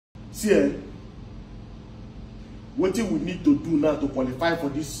See, what we need to do now to qualify for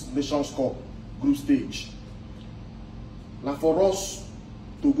this Nations Cup group stage. Now for us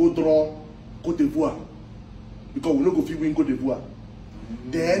to go draw Cote d'Ivoire, because we no go fit win Cote d'Ivoire.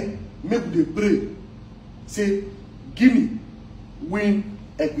 Then make we pray. Say Guinea win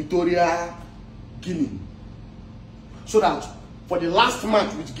Equatorial Guinea. So that for the last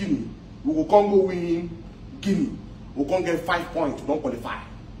match with Guinea, we will come go win Guinea. We can get 5 points, don't qualify.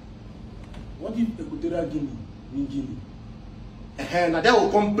 What if Equatorial Guinea win Guinea? Now they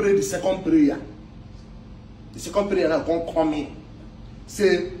will come pray the second prayer. The second prayer now will come in.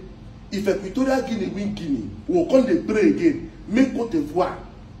 Say, if Equatorial Guinea win Guinea, we will come to pray again. Make Cote d'Ivoire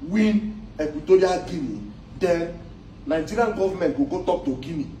win Equatorial Guinea. Then Nigerian government will go talk to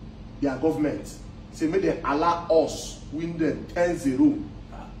Guinea, their government. Say, make them allow us win them 10-0.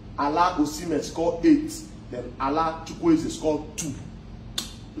 Allow Osimhen score 8. Then allow Chukwueze score 2.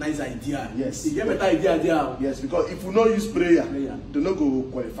 Nice idea. Yes. You get better idea. Yes, because if we not use prayer, they not go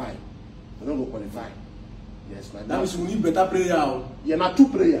qualify. They not go qualify. Yes, like that means we need better prayer. Yeah, now 2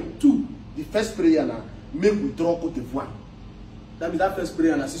 prayer. 2. The first prayer now make we draw Cote d'Ivoire. That means that first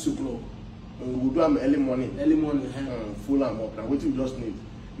prayer na 6 o'clock. We will do them early morning. Early morning. Full and up. Now what you just need.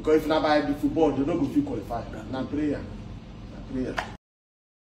 Because if not by the football, they don't go feel qualified. Now prayer. Now prayer.